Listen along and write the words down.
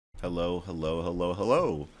Hello, hello, hello,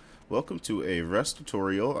 hello. Welcome to a Rust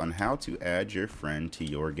tutorial on how to add your friend to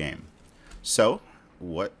your game. So,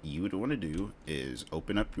 what you would want to do is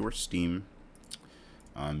open up your Steam.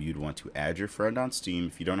 You'd want to add your friend on Steam.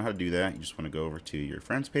 If you don't know how to do that, you just want to go over to your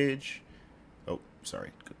friends page. Oh,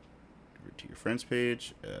 sorry. Go over to your friends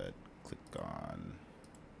page. Click on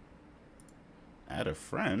add a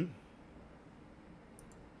friend.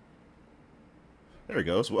 There it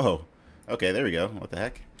goes. Whoa. Okay, there we go. What the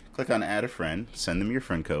heck? Click on add a friend. Send them your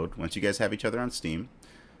friend code once you guys have each other on Steam.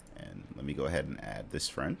 And let me go ahead and add this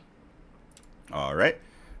friend. Alright.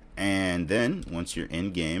 And then once you're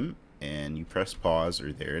in game and you press pause,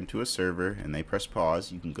 or they're into a server and they press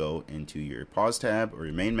pause, you can go into your pause tab or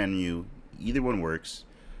your main menu. Either one works.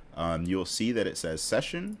 You'll see that it says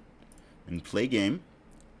session and play game.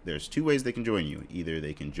 There's two ways they can join you. Either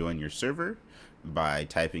they can join your server by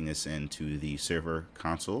typing this into the server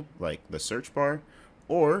console, like the search bar,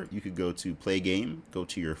 or you could go to play game, go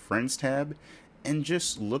to your friends tab, and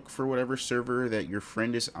just look for whatever server that your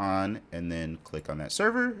friend is on, and then click on that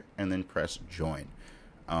server, and then press join.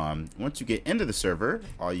 Once you get into the server,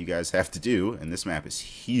 all you guys have to do, and this map is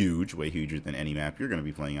huge, way huger than any map you're going to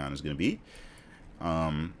be playing on is going to be,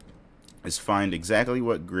 is find exactly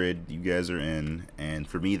what grid you guys are in, and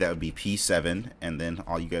for me that would be P7, and then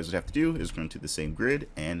all you guys would have to do is go into the same grid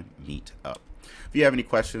and meet up. If you have any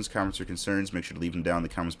questions, comments, or concerns, make sure to leave them down in the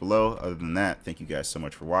comments below. Other than that, thank you guys so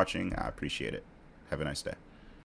much for watching. I appreciate it. Have a nice day.